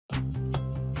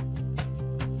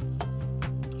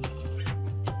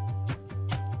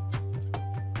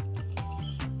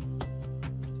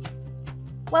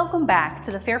Welcome back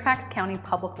to the Fairfax County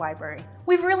Public Library.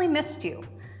 We've really missed you.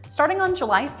 Starting on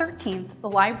July 13th, the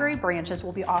library branches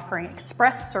will be offering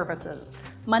express services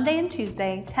Monday and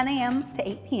Tuesday, 10 a.m. to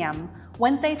 8 p.m.,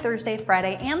 Wednesday, Thursday,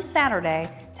 Friday, and Saturday,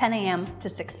 10 a.m. to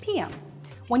 6 p.m.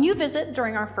 When you visit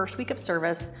during our first week of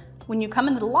service, when you come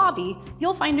into the lobby,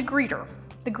 you'll find a greeter.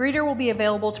 The greeter will be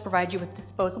available to provide you with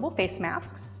disposable face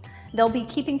masks. They'll be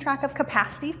keeping track of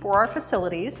capacity for our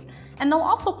facilities, and they'll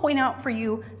also point out for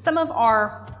you some of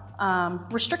our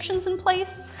restrictions in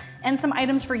place and some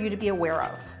items for you to be aware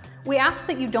of. We ask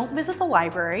that you don't visit the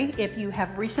library if you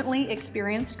have recently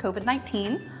experienced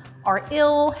COVID-19, are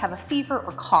ill, have a fever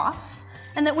or cough,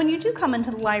 and that when you do come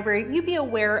into the library, you be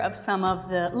aware of some of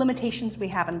the limitations we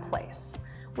have in place.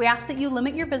 We ask that you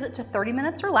limit your visit to 30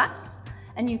 minutes or less,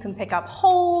 and you can pick up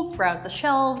holds, browse the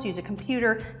shelves, use a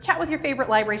computer, chat with your favorite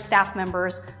library staff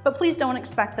members, but please don't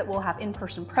expect that we'll have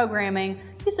in-person programming,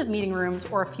 use of meeting rooms,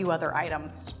 or a few other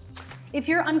items. If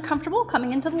you're uncomfortable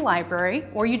coming into the library,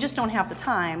 or you just don't have the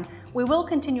time, we will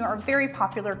continue our very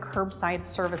popular curbside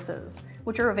services,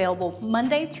 which are available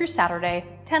Monday through Saturday,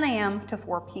 10 a.m. to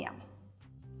 4 p.m.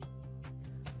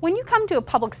 When you come to a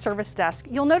public service desk,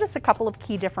 you'll notice a couple of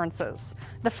key differences.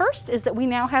 The first is that we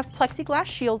now have plexiglass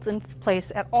shields in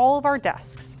place at all of our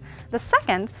desks. The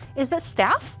second is that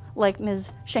staff, like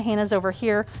Ms. Shahana's over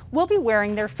here, will be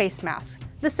wearing their face masks,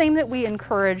 the same that we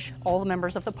encourage all the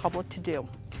members of the public to do.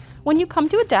 When you come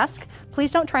to a desk,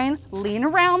 please don't try and lean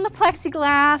around the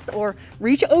plexiglass or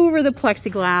reach over the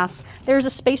plexiglass. There's a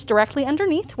space directly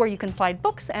underneath where you can slide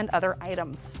books and other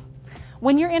items.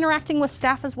 When you're interacting with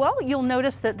staff as well, you'll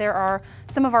notice that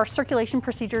some of our circulation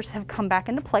procedures have come back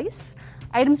into place.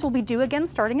 Items will be due again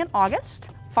starting in August.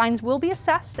 Fines will be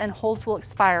assessed and holds will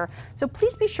expire. So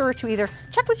please be sure to either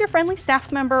check with your friendly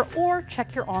staff member or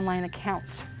check your online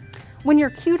account. When you're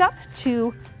queued up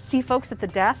to see folks at the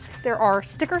desk, there are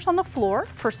stickers on the floor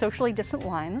for socially distant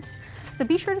lines. So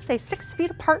be sure to stay 6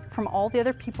 feet apart from all the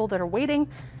other people that are waiting,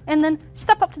 and then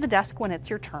step up to the desk when it's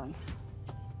your turn.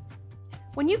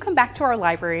 When you come back to our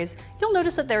libraries, you'll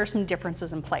notice that there are some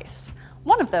differences in place.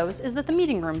 One of those is that the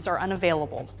meeting rooms are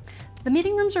unavailable. The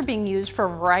meeting rooms are being used for a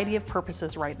variety of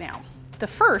purposes right now. The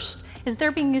first is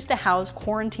they're being used to house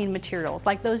quarantine materials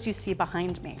like those you see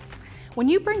behind me. When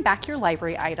you bring back your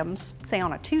library items, say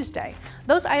on a Tuesday,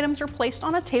 those items are placed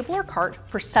on a table or cart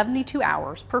for 72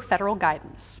 hours per federal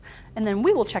guidance, and then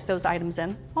we will check those items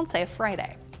in on, say, a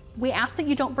Friday. We ask that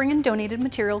you don't bring in donated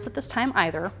materials at this time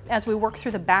either, as we work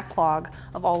through the backlog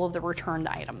of all of the returned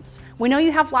items. We know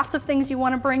you have lots of things you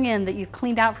want to bring in that you've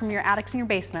cleaned out from your attics and your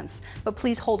basements, but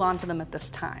please hold on to them at this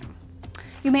time.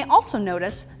 You may also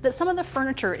notice that some of the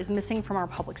furniture is missing from our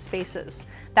public spaces.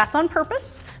 That's on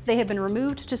purpose. They have been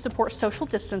removed to support social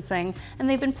distancing, and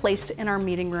they've been placed in our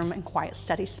meeting room and quiet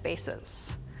study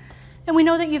spaces. And we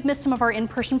know that you've missed some of our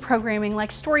in-person programming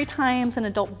like story times and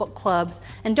adult book clubs.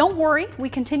 And don't worry, we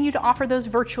continue to offer those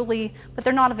virtually, but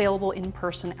they're not available in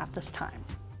person at this time.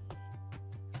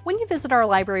 When you visit our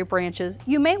library branches,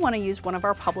 you may want to use one of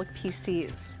our public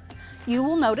PCs. You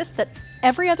will notice that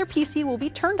every other PC will be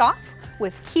turned off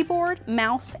with keyboard,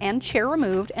 mouse, and chair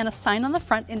removed, and a sign on the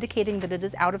front indicating that it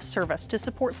is out of service to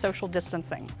support social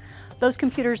distancing. Those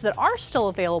computers that are still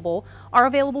available are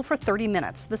available for 30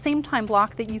 minutes, the same time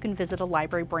block that you can visit a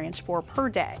library branch for per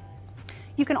day.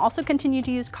 You can also continue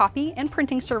to use copy and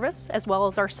printing service, as well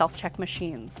as our self-check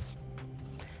machines.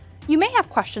 You may have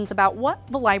questions about what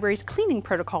the library's cleaning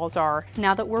protocols are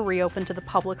now that we're reopened to the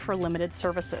public for limited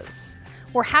services.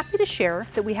 We're happy to share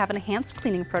that we have enhanced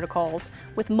cleaning protocols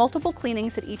with multiple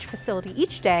cleanings at each facility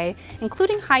each day,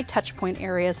 including high touch point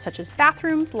areas such as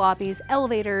bathrooms, lobbies,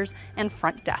 elevators, and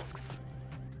front desks.